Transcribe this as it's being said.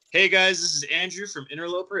Hey guys, this is Andrew from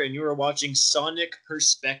Interloper, and you are watching Sonic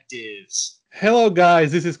Perspectives. Hello,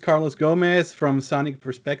 guys. This is Carlos Gomez from Sonic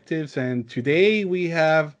Perspectives, and today we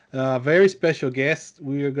have a very special guest.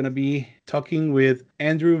 We are going to be talking with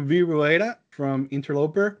Andrew Virueta from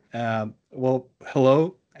Interloper.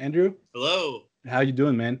 Hello, Andrew. Hello. How you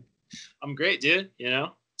doing, man? I'm great, dude.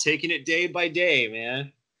 Taking it day by day,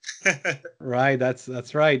 man. Right,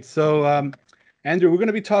 that's right. So, Andrew, we're going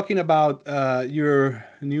to be talking about your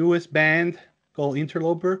newest band called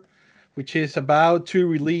Interloper, which is about to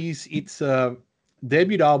release its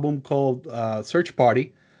debut album called Search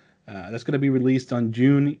Party. That's going to be released on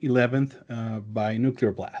June 11th by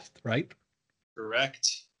Nuclear Blast, right? Correct.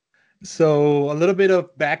 So, a little bit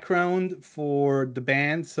of background for the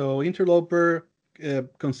band. So, Interloper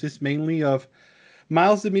consists mainly of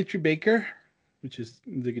Miles Dimitri Baker, which is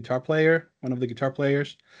the guitar player, one of the guitar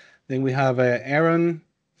players. Then we have Aaron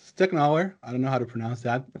Stecknauer. I don't know how to pronounce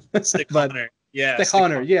that, Stick but Hunter. Yeah, Stick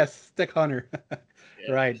Steckhunter, Hunter. yes, Steckhunter.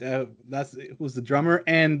 Yeah. Right, that's who's the drummer.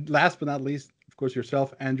 And last but not least, of course,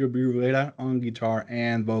 yourself, Andrew Birueta, on guitar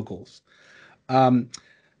and vocals. Um,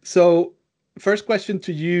 so, first question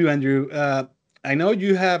to you, Andrew. I know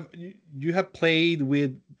you have played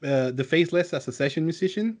with the Faceless as a session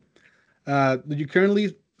musician. Do you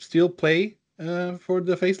currently still play for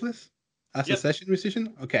the Faceless as a Yep. session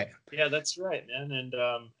musician? Okay. Yeah, that's right, man. And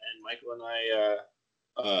Michael and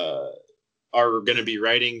I are going to be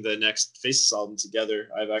writing the next Faces album together.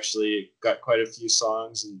 I've actually got quite a few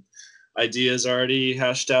songs and ideas already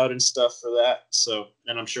hashed out and stuff for that. So,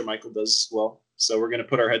 and I'm sure Michael does as well. So we're going to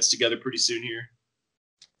put our heads together pretty soon here.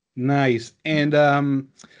 Nice. And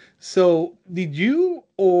so did you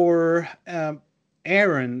or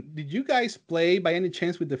Aaron, did you guys play by any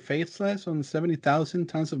chance with the Faceless on 70,000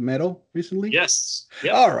 Tons of Metal recently? Yes.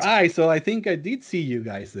 Yep. All right, so I think I did see you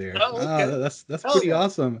guys there. Oh, okay. That's Hell pretty yeah.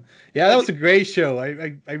 awesome. Yeah, that Yeah, was a great show.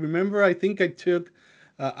 I remember. I think I took.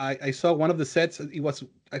 I saw one of the sets. It was,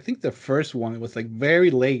 I think, the first one. It was like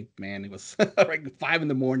very late, man. It was like 5 in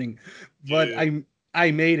the morning, but dude.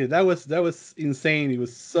 I made it. That was insane. It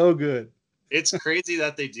was so good. It's crazy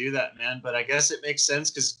that they do that, man. But I guess it makes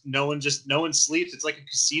sense because no one sleeps. It's like a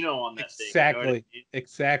casino on that thing. You know what I Exactly. mean?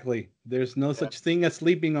 Exactly. There's no Yeah. such thing as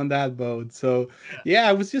sleeping on that boat. So, Yeah. yeah,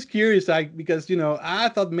 I was just curious, because I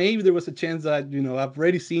thought maybe there was a chance that I've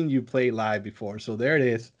already seen you play live before. So there it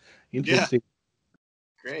is. Yeah. Interesting.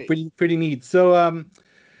 Great. Pretty neat. So,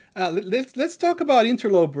 let's talk about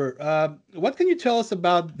Interloper. What can you tell us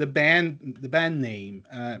about the band name?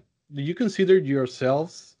 Do you consider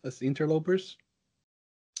yourselves as interlopers?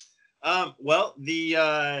 Well, the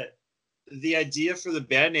idea for the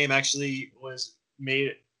band name actually was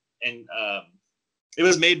made, and it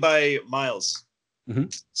was made by Miles. Hmm.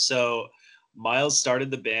 So Miles started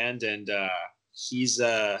the band, and he's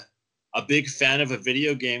a big fan of a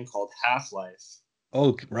video game called Half Life.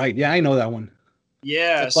 Oh, right. Yeah, I know that one. It's a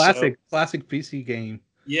Yeah. So classic PC game.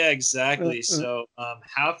 yeah, Uh, exactly. uh, So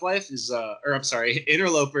Half Life is, or I'm sorry,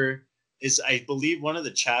 Interloper is, I believe, one of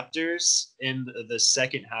the chapters in the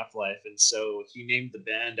second Half Life, and so he named the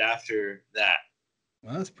band after that.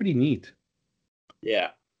 well, that's pretty neat.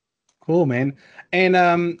 Yeah. Cool, man. And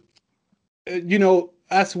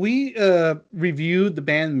as we reviewed the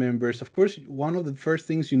band members, of course, one of the first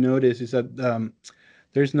things you notice is that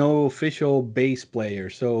there's no official bass player.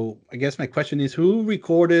 So I guess my question is, who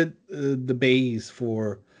recorded the bass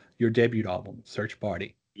for your debut album, Search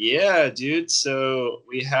Party? Yeah, dude. So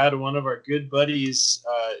we had one of our good buddies,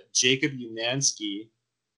 Jacob Umansky,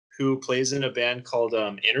 who plays in a band called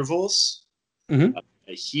Intervals. Hmm.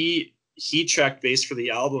 He tracked bass for the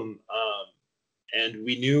album, and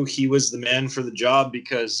we knew he was the man for the job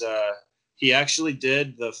because he actually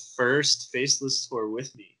did the first Faceless tour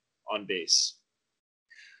with me on bass.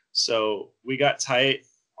 So we got tight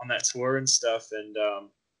on that tour and stuff, and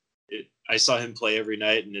I saw him play every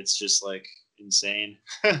night, and it's just like insane.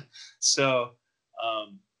 So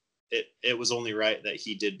um, it was only right that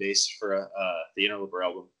he did bass for the Interloper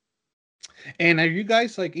album. And are you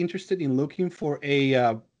guys like interested in looking for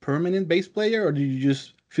a permanent bass player, or do you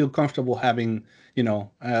just feel comfortable having,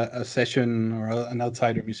 a session or an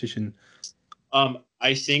outsider musician?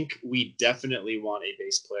 I think we definitely want a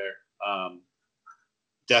bass player.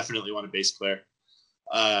 Definitely want a bass player.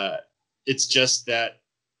 Uh, it's just that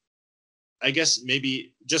I guess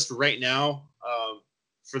maybe just right now,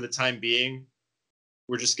 for the time being,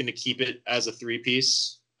 we're just going to keep it as a three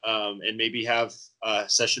piece, and maybe have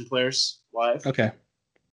session players live. Okay.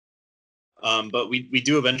 But we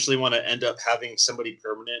do eventually want to end up having somebody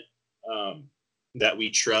permanent, um, that we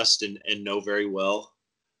trust and know very well,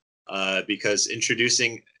 because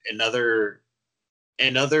introducing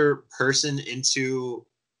another person into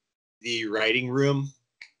the writing room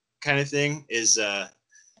kind of thing is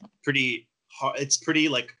pretty hard. It's pretty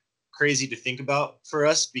like crazy to think about for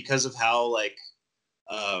us because of how like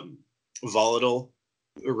volatile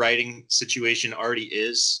the writing situation already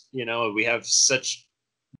is. You know, we have such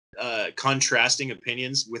contrasting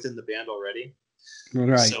opinions within the band already.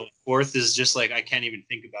 Right. So fourth is just like I can't even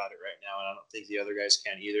think about it right now, and I don't think the other guys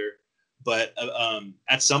can either. But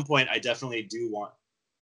at some point, I definitely do want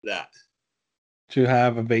that. To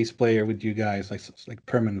have a bass player with you guys, like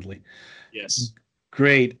permanently. Yes.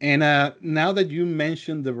 Great. And now that you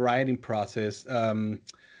mentioned the writing process,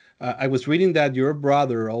 I was reading that your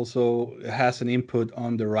brother also has an input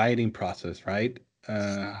on the writing process, right?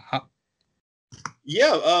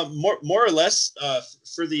 Yeah, more or less.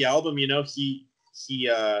 For the album, you know, he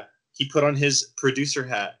put on his producer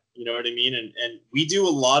hat. You know what I mean? And we do a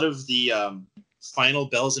lot of the final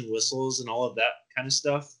bells and whistles and all of that kind of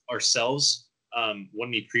stuff ourselves when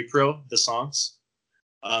we pre-pro the songs.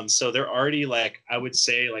 So they're already like, I would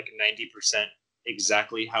say like 90%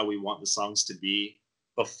 exactly how we want the songs to be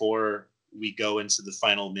before we go into the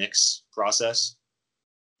final mix process.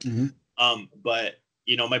 Mm-hmm. But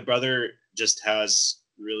you know, my brother just has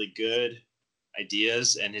really good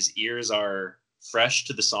ideas and his ears are fresh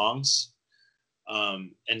to the songs.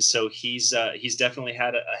 And so he's definitely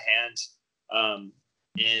had a hand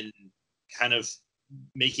in kind of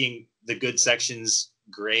making the good sections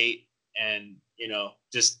great, and you know,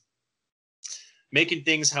 just making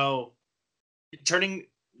things how turning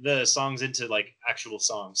the songs into like actual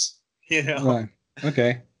songs. You know. Right.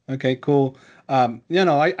 Okay. Okay. Cool. You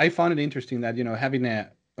know, I found it interesting that, you know, having a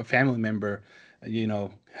family member, you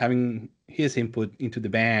know, having his input into the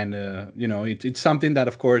band, you know, it's something that,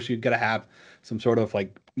 of course, you gotta have some sort of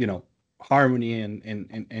like, you know, harmony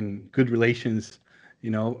and good relations, you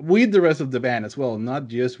know, with the rest of the band as well, not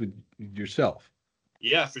just with yourself.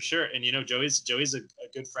 Yeah, for sure. And you know, Joey's a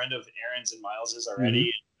good friend of Aaron's and Miles's Hmm.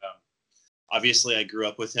 already. Obviously, I grew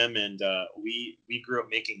up with him, and we grew up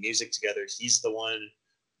making music together. He's the one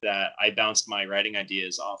that I bounced my writing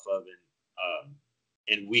ideas off of,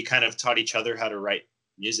 and we kind of taught each other how to write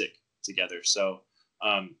music together. So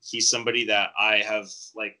he's somebody that I have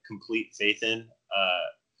like complete faith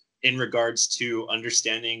in regards to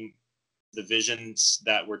understanding the visions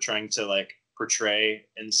that we're trying to like portray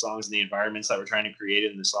in the songs and the environments that we're trying to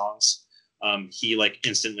create in the songs. He like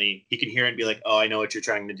instantly he can hear it and be like, oh, I know what you're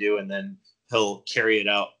trying to do, and then he'll carry it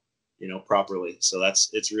out, you know, properly. So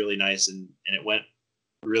it's really nice, and it went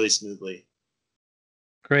really smoothly.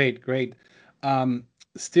 Great, great. Um,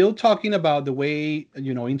 Still talking about the way,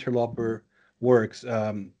 you know, Interloper works.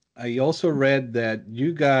 I also read that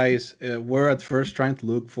you guys were at first trying to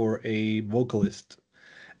look for a vocalist,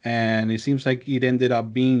 and it seems like it ended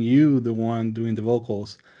up being you, the one doing the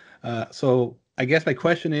vocals. So I guess my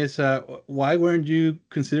question is, why weren't you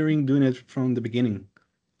considering doing it from the beginning?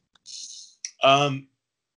 Um,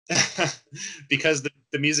 because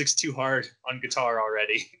the music's too hard on guitar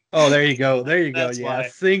already. Oh, there you go. There you go. That's Yeah, why.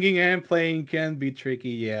 singing and playing can be tricky.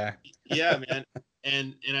 Yeah. Yeah, man.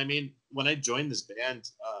 And I mean, when I joined this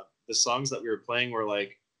band, the songs that we were playing were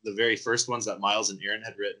like the very first ones that Miles and Aaron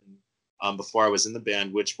had written before I was in the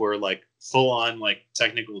band, which were like full on like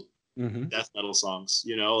technical Hmm. death metal songs,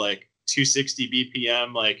 you know, like 260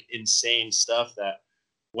 BPM, like insane stuff that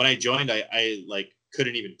when I joined, I like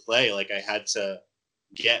couldn't even play. Like I had to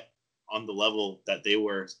get on the level that they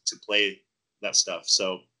were to play that stuff.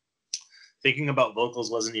 So thinking about vocals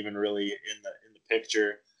wasn't even really in the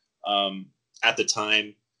picture um, at the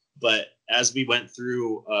time. But as we went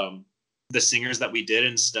through the singers that we did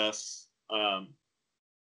and stuff, um,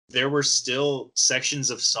 there were still sections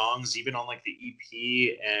of songs, even on like the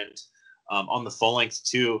EP and on the full length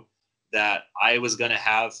too, that I was gonna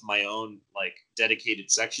have my own like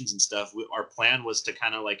dedicated sections and stuff. Our plan was to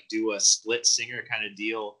kind of like do a split singer kind of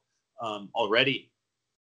deal already,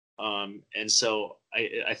 and so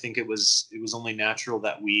I think it was only natural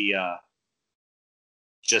that we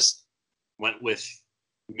just went with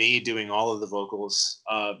me doing all of the vocals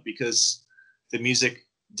because the music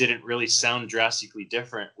didn't really sound drastically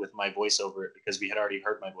different with my voice over it because we had already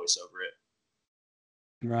heard my voice over it.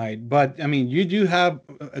 Right. But I mean, you do have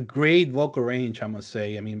a great vocal range, I must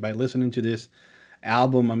say. I mean, by listening to this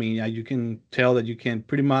album, I mean, you can tell that you can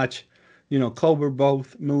pretty much, you know, cover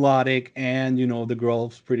both melodic and, you know, the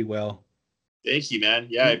growls pretty well. Thank you, man.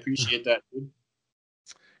 Yeah, I appreciate that, dude.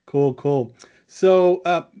 Cool, cool. So,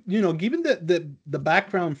 you know, given the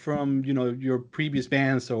background from, you know, your previous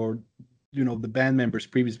bands or, you know, the band members'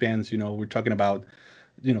 previous bands, you know, we're talking about,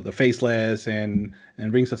 you know, the Faceless and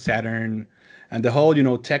Rings of Saturn. and the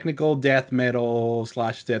whole, technical death metal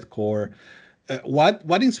slash deathcore.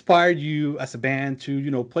 What inspired you as a band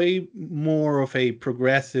to, play more of a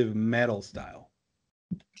progressive metal style?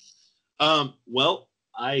 Well,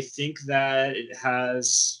 I think that it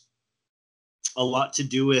has a lot to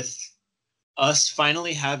do with us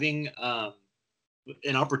finally having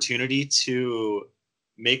an opportunity to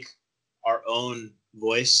make our own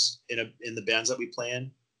voice in the bands that we play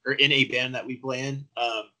in, or in a band that we play in.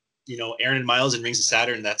 Aaron and Miles and Rings of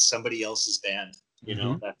Saturn, that's somebody else's band.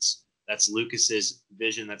 That's Lucas's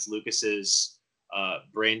vision. That's Lucas's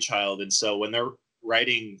brainchild. And so when they're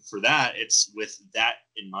writing for that, it's with that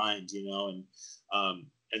in mind,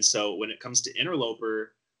 and so when it comes to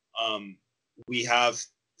Interloper, we have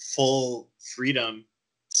full freedom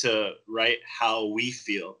to write how we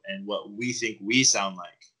feel and what we think we sound like.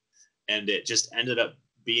 And it just ended up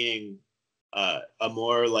being a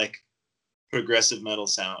more like progressive metal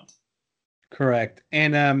sound. Correct.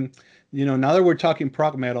 And now that we're talking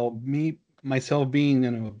prog metal, myself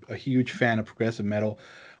being a huge fan of progressive metal,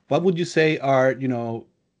 what would you say are,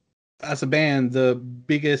 as a band, the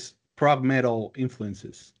biggest prog metal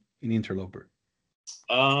influences in Interloper?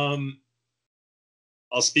 I'll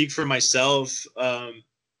speak for myself.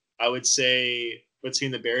 I would say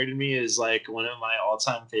Between the Buried and Me is like one of my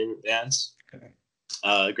all-time favorite bands. Okay.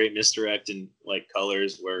 Great Misdirect and like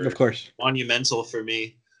Colors were, of course, monumental for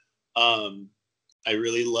me. I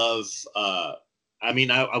really love. I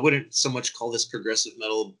wouldn't so much call this progressive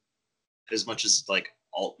metal as much as like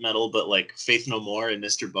alt metal, but like Faith No More and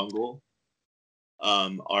Mr. Bungle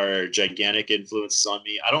are gigantic influences on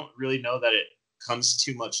me. I don't really know that it comes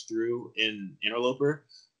too much through in Interloper,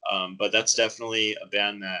 but that's definitely a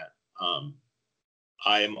band that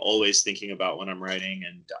I am always thinking about when I'm writing,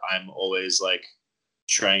 and I'm always like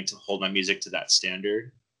trying to hold my music to that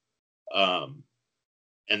standard.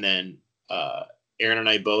 And then Aaron and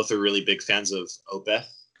I both are really big fans of Opeth.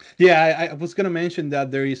 Yeah, I was going to mention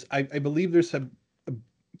that there is, I believe there's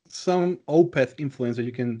some Opeth influence that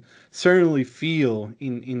you can certainly feel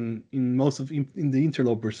in most of in the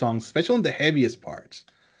Interloper songs, especially in the heaviest parts.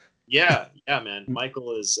 Yeah, man.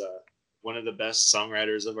 Michael is one of the best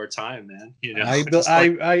songwriters of our time, man.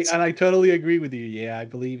 I totally agree with you. Yeah, I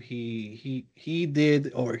believe he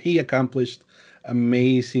did, or he accomplished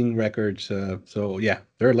amazing records. So yeah,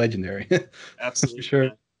 they're legendary. Absolutely, for sure.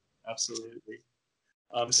 Man. Absolutely.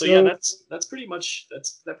 So yeah, that's pretty much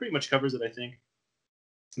that pretty much covers it, I think.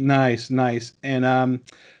 Nice. And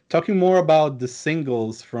talking more about the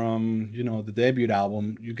singles from the debut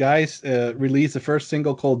album, you guys released the first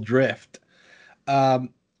single called Drift.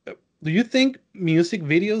 Do you think music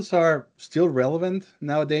videos are still relevant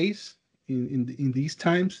nowadays in these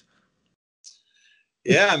times?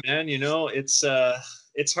 Yeah, man. It's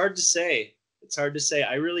hard to say. It's hard to say.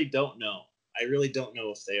 I really don't know. I really don't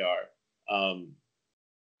know if they are.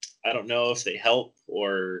 I don't know if they help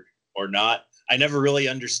or not. I never really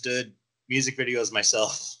understood music videos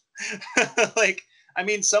myself.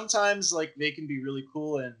 Sometimes like they can be really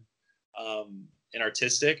cool and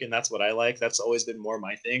artistic, and that's what I like. That's always been more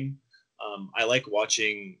my thing. I like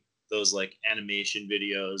watching those like animation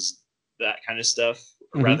videos, that kind of stuff,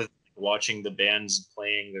 rather than watching the bands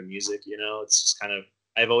playing their music. It's just kind of,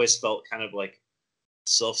 I've always felt kind of like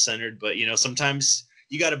self-centered, but sometimes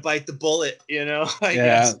you got to bite the bullet. I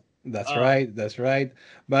guess. That's right. That's right.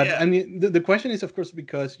 But yeah. I mean, the question is, of course,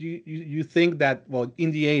 because you think that, well,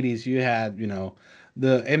 in the 80s you had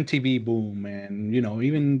the MTV boom, and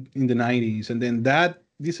even in the 90s, and then that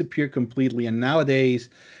disappeared completely, and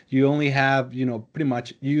nowadays you only have pretty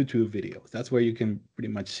much YouTube videos. That's where you can pretty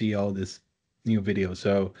much see all this new videos.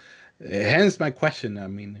 So hence my question. I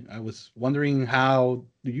mean, I was wondering, how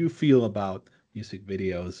do you feel about music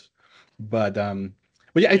videos? But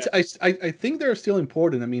yeah, I think they're still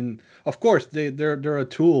important. I mean, of course, they're a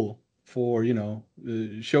tool for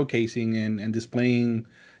showcasing and displaying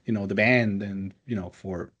the band, and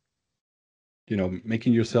for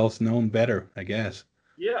making yourselves known better, I guess.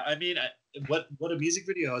 Yeah, I mean, what a music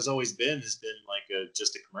video has always been like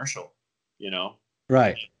just a commercial, you know.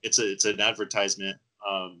 Right. It's an advertisement,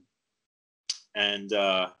 and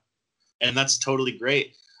that's totally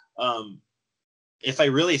great. If I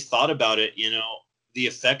really thought about it, the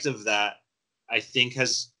effect of that, I think,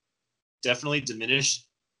 has definitely diminished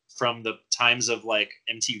from the times of like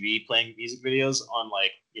MTV playing music videos on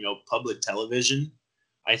like public television.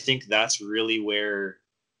 I think that's really where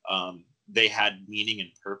they had meaning and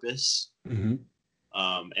purpose. Mm-hmm.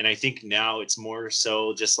 And I think now it's more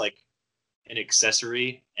so just like an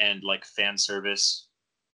accessory and like fan service.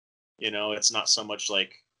 It's not so much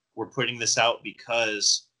like we're putting this out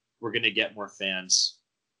because we're going to get more fans.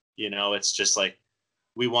 It's just like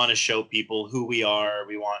we want to show people who we are.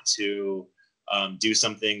 We want to do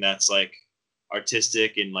something that's like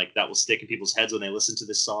artistic and like that will stick in people's heads when they listen to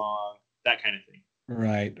the song, that kind of thing.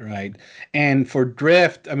 Right. And for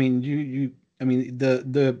Drift, I mean, I mean,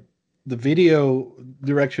 the video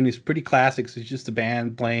direction is pretty classic. So it's just a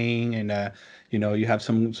band playing, and you have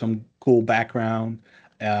some cool background.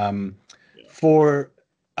 For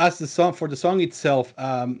us, the song itself,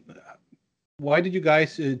 why did you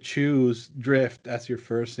guys choose Drift as your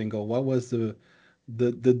first single? What was the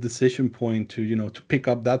decision point to to pick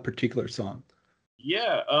up that particular song?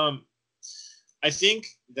 Yeah, I think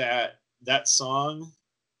that song,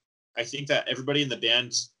 I think that everybody in the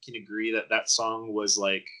band can agree that song was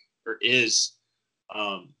like, or is,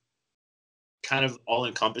 kind of all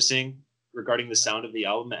encompassing regarding the sound of the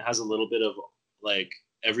album. It has a little bit of like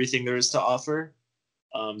everything there is to offer.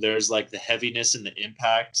 There's like the heaviness and the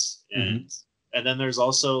impact, and then there's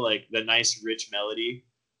also like the nice rich melody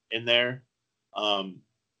in there.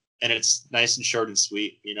 And it's nice and short and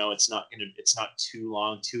sweet. It's not too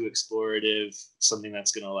long, too explorative, something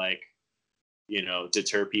that's gonna like,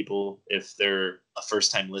 deter people if they're a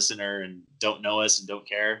first time listener and don't know us and don't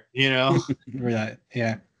care. Right.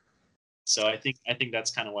 Yeah. So I think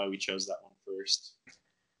that's kind of why we chose that one first.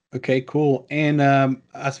 Okay, cool. And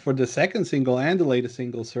as for the second single and the latest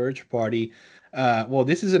single, Search Party, well,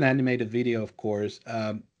 this is an animated video, of course.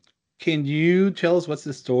 Can you tell us what's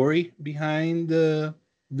the story behind the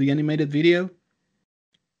animated video?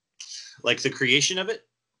 Like the creation of it?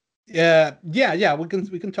 Yeah. We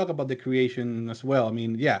can talk about the creation as well. I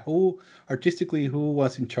mean, yeah, who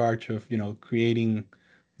was in charge of creating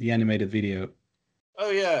the animated video? Oh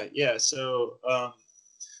yeah. So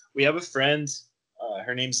we have a friend.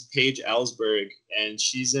 Her name's Paige Alsberg, and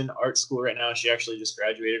she's in art school right now. She actually just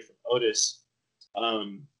graduated from Otis,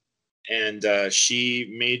 and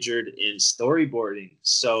she majored in storyboarding.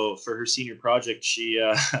 So for her senior project, she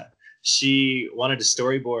wanted to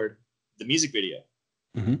storyboard the music video,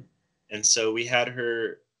 and so we had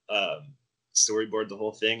her storyboard the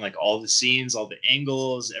whole thing, like all the scenes, all the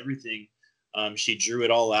angles, everything. She drew it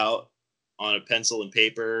all out on a pencil and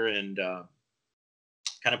paper, and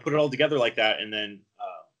kind of put it all together like that. And then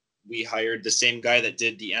we hired the same guy that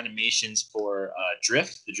did the animations for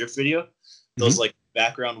Drift, the Drift video, those like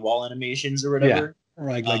background wall animations or whatever. Yeah,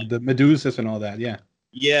 right, like the Medusas and all that. Yeah.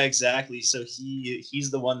 Yeah, exactly. So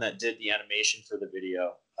he's the one that did the animation for the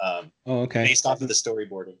video. Okay. Based off of the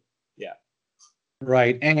storyboarding. Yeah.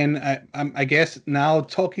 Right, and I guess now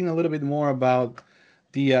talking a little bit more about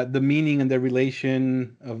the meaning and the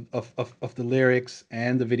relation of the lyrics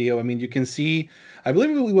and the video. I mean, you can see, I believe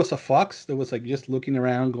it was a fox that was like just looking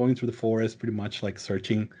around, going through the forest, pretty much like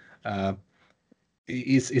searching.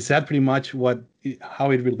 Is that pretty much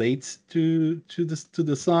how it relates to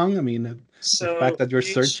the song? I mean, the fact that you're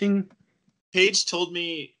searching. Paige told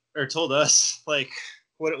us like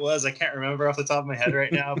what it was. I can't remember off the top of my head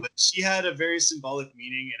right now, but she had a very symbolic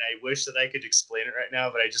meaning, and I wish that I could explain it right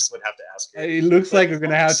now, but I just would have to ask her. It looks like we're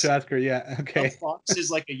gonna have to ask her. Yeah. Okay. A fox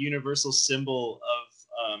is like a universal symbol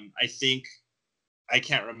of I think, I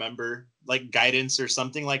can't remember, like guidance or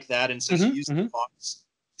something like that. And so she used the fox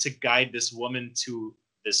to guide this woman to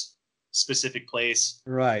this specific place.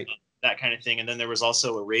 Right. That kind of thing. And then there was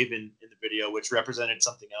also a raven in the video, which represented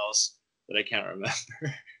something else that I can't remember.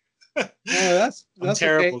 No, that's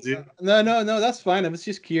terrible, okay. dude. No, that's fine. I was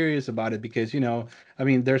just curious about it because I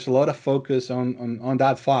mean, there's a lot of focus on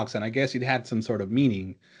that fox, and I guess it had some sort of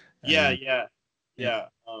meaning. Yeah.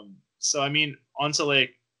 So I mean, onto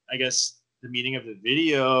like, I guess the meaning of the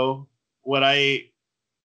video. What I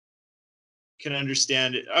can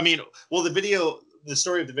understand, I mean, well, the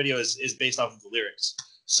story of the video is based off of the lyrics.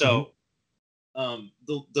 So,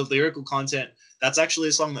 the lyrical content, that's actually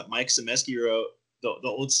a song that Mike Semeski wrote. The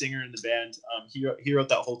old singer in the band, he wrote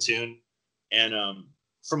that whole tune, and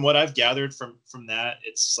from what I've gathered from that,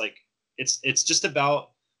 it's like it's just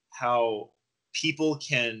about how people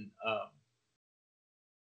can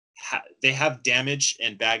they have damage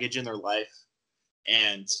and baggage in their life,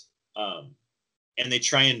 and they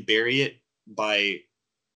try and bury it by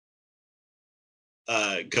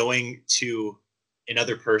going to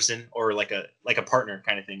another person or like a partner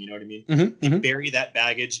kind of thing. You know what I mean? They bury that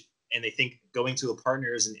baggage, and they think going to a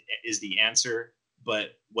partner is the answer.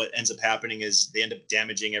 But what ends up happening is they end up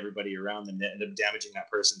damaging everybody around them. They end up damaging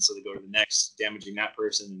that person. So they go to the next, damaging that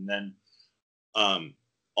person. And then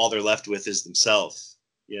all they're left with is themselves,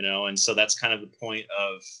 And so that's kind of the point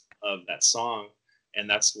of that song. And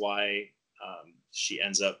that's why she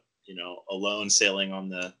ends up, alone sailing on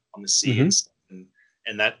the sea and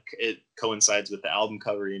and that it coincides with the album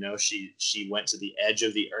cover. You know, she went to the edge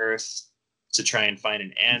of the earth to try and find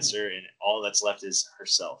an answer, and all that's left is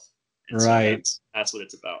herself. And Right. so that's what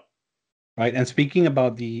it's about. Right. And speaking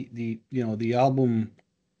about the the album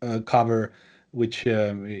cover, which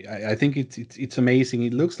I think it's amazing.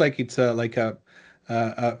 It looks like it's like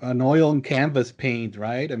an oil and canvas paint,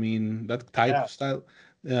 right? I mean that type Yeah. of style.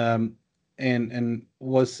 Um, and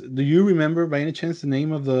was do you remember by any chance the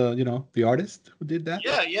name of the the artist who did that?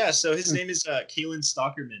 Yeah. So his name is Kalen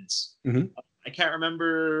Stockermans. Mm-hmm. I can't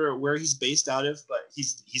remember where he's based out of, but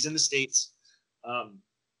he's in the States. Um,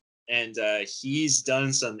 and he's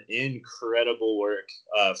done some incredible work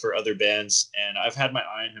for other bands. And I've had my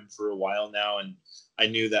eye on him for a while now, and I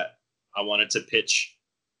knew that I wanted to pitch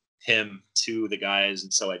him to the guys,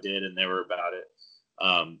 and so I did, and they were about it.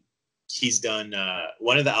 He's done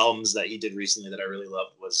one of the albums that he did recently that I really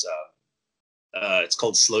loved was it's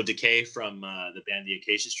called Slow Decay from the band The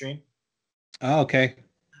Acacia Strain. Oh, okay.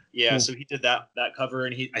 Yeah, cool. So he did that cover,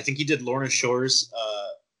 and I think he did Lorna Shore's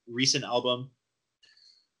recent album.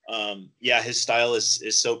 Yeah, his style is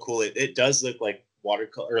so cool. It does look like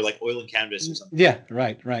watercolor or like oil and canvas or something. Yeah,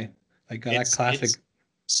 right. Like that classic.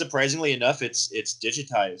 Surprisingly enough, it's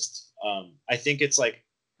digitized. I think it's like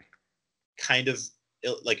kind of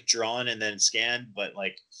like drawn and then scanned, but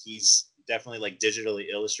like he's definitely like digitally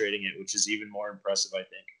illustrating it, which is even more impressive, I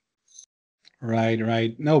think.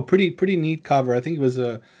 Right. No, pretty neat cover. I think it was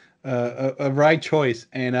a right choice.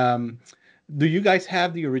 And do you guys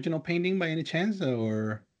have the original painting by any chance,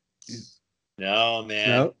 or? No,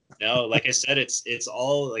 man. No. Like I said, it's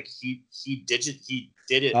all like he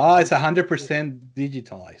did it. Oh, it's 100%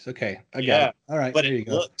 digitalized. Okay, I got it. All right, but there you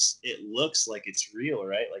go. It looks like it's real,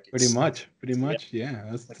 right? Like it's, pretty much. Yeah,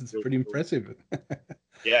 that's really pretty impressive.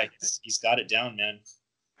 Yeah, he's got it down, man.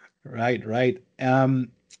 Right.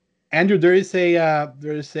 Andrew, there is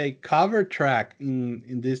a cover track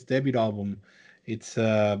in this debut album. It's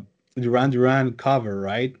Duran Duran cover,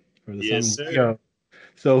 right? For the song. Sir.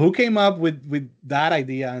 So who came up with that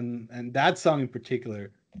idea and that song in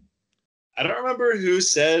particular? I don't remember who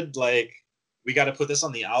said like we got to put this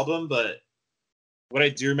on the album, but what I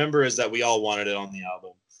do remember is that we all wanted it on the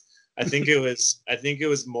album. I think it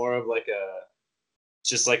was more of like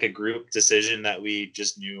a group decision that we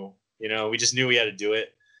just knew, we just knew we had to do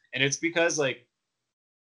it. And it's because like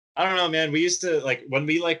I don't know, man, we used to like when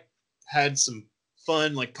we like had some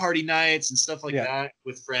fun like party nights and stuff like that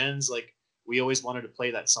with friends, like we always wanted to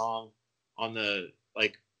play that song on the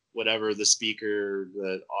like whatever the speaker,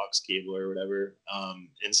 the aux cable or whatever.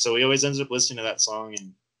 And so we always ended up listening to that song,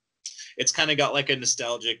 and it's kind of got like a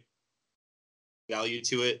nostalgic value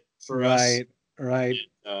to it for us. Right.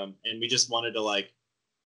 And we just wanted to like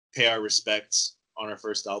pay our respects on our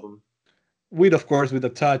first album. With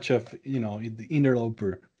a touch of, the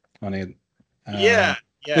interloper on it. Yeah.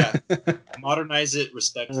 Modernize it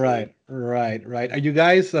respectfully. Right. Are you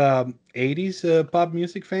guys 80s pop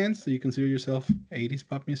music fans? Do you consider yourself 80s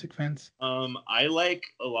pop music fans? I like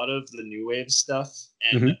a lot of the new wave stuff,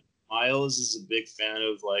 and Miles is a big fan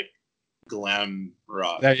of like glam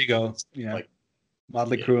rock. There you go. Yeah. Like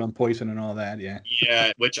Motley Crue and Poison and all that. Yeah.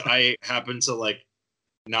 Yeah, which I happen to like.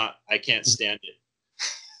 I can't stand it.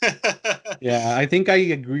 Yeah, I think I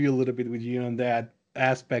agree a little bit with you on that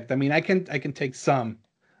aspect. I mean, I can take some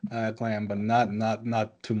glam, but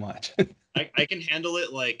not too much. I can handle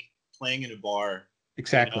it like playing in a bar.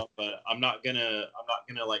 Exactly. But I'm not gonna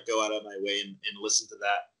like go out of my way and listen to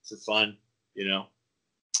that for fun,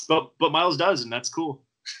 But Miles does, and that's cool.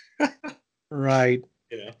 Right.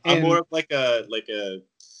 I'm more of like a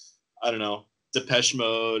I don't know, Depeche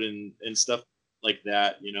Mode and stuff like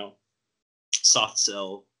that, Soft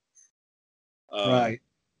Cell. Right.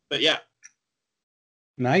 But yeah.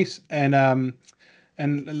 Nice. And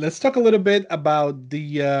let's talk a little bit about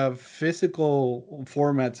the physical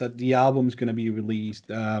formats that the album's going to be released.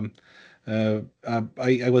 I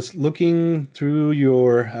was looking through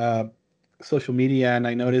your social media, and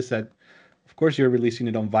I noticed that, of course, you're releasing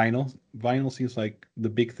it on vinyl. Vinyl seems like the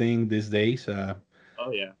big thing these days.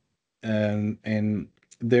 Oh yeah. And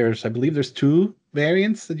I believe there's 2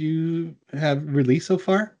 variants that you have released so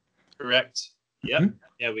far. Correct. Yep. Mm-hmm.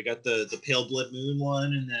 Yeah, we got the Pale Blood Moon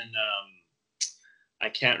one, and then I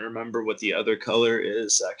can't remember what the other color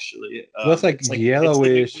is actually. Well, it's like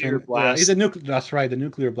yellowish. That's right, the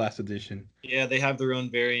Nuclear Blast edition. Yeah, they have their own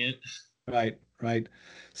variant. Right.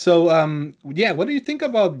 So, what do you think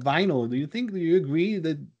about vinyl? Do you agree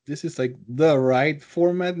that this is like the right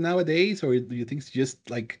format nowadays, or do you think it's just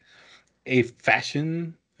like a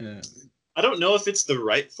fashion? I don't know if it's the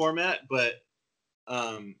right format, but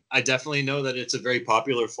I definitely know that it's a very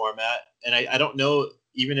popular format, and I don't know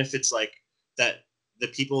even if it's like that, the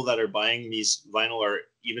people that are buying these vinyl are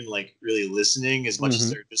even like really listening as much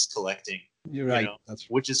as they're just collecting. You're right. You know? That's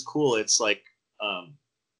which is cool. It's like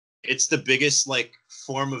it's the biggest like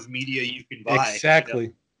form of media you can buy.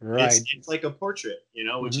 exactly right. It's like a portrait,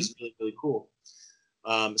 which is really, really cool.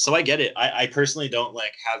 So I get it. I personally don't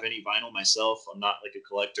like have any vinyl myself. I'm not like a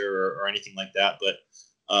collector or anything like that, but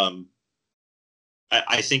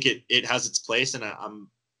I think it has its place, and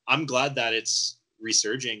I'm glad that it's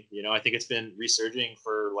resurging. I think it's been resurging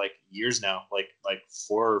for like years now, like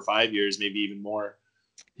 4 or 5 years, maybe even more.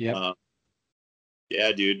 Yeah.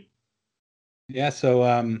 Yeah, dude. Yeah.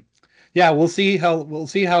 So yeah, we'll see how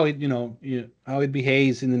it how it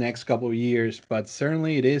behaves in the next couple of years, but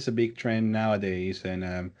certainly it is a big trend nowadays.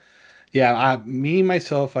 And yeah, me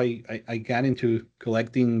myself, I got into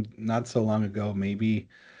collecting not so long ago, maybe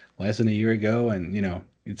less than a year ago, and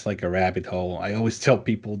it's like a rabbit hole. I always tell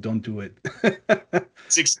people don't do it.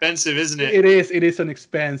 It's expensive, isn't it? It is an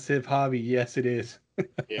expensive hobby. Yes, it is.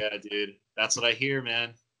 Yeah, dude. That's what I hear,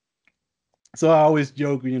 man. So I always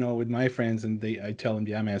joke, with my friends, and I tell them,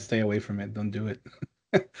 yeah, man, stay away from it. Don't do it.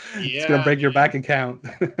 It's gonna Yeah, break your bank account.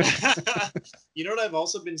 You know what I've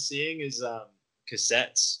also been seeing is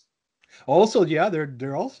cassettes. Also, yeah,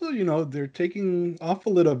 they're also, they're taking off a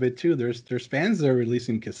little bit too. There's fans that are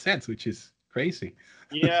releasing cassettes, which is crazy.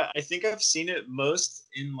 Yeah, I think I've seen it most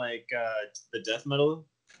in like the death metal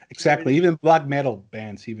Exactly. community. Even black metal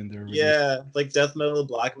bands, even they're releasing. Yeah, like death metal,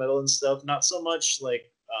 black metal, and stuff. Not so much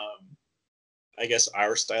like I guess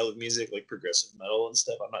our style of music, like progressive metal and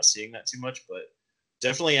stuff. I'm not seeing that too much, but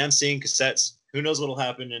definitely am seeing cassettes. Who knows what'll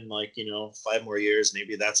happen in like 5 more years?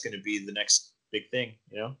 Maybe that's going to be the next big thing.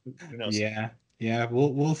 Who knows? Yeah,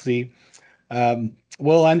 we'll see.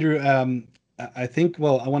 Well, Andrew, I think,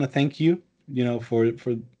 I want to thank you, for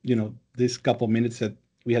this couple of minutes that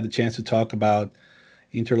we had the chance to talk about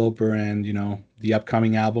Interloper and the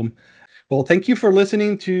upcoming album. Well, thank you for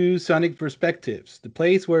listening to Sonic Perspectives, the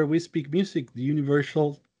place where we speak music, the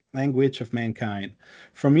universal language of mankind.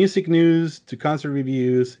 From music news to concert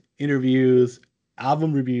reviews, interviews,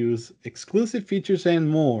 album reviews, exclusive features, and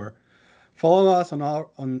more. Follow us on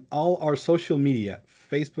all our social media: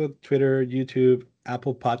 Facebook, Twitter, YouTube,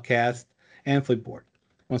 Apple Podcast, and Flipboard.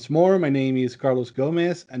 Once more, my name is Carlos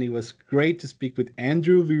Gomez, and it was great to speak with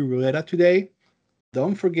Andrew Viruleta today.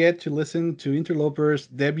 Don't forget to listen to Interloper's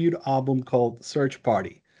debut album called Search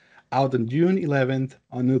Party, out on June 11th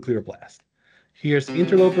on Nuclear Blast. Here's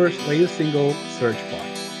Interloper's latest single, Search Party.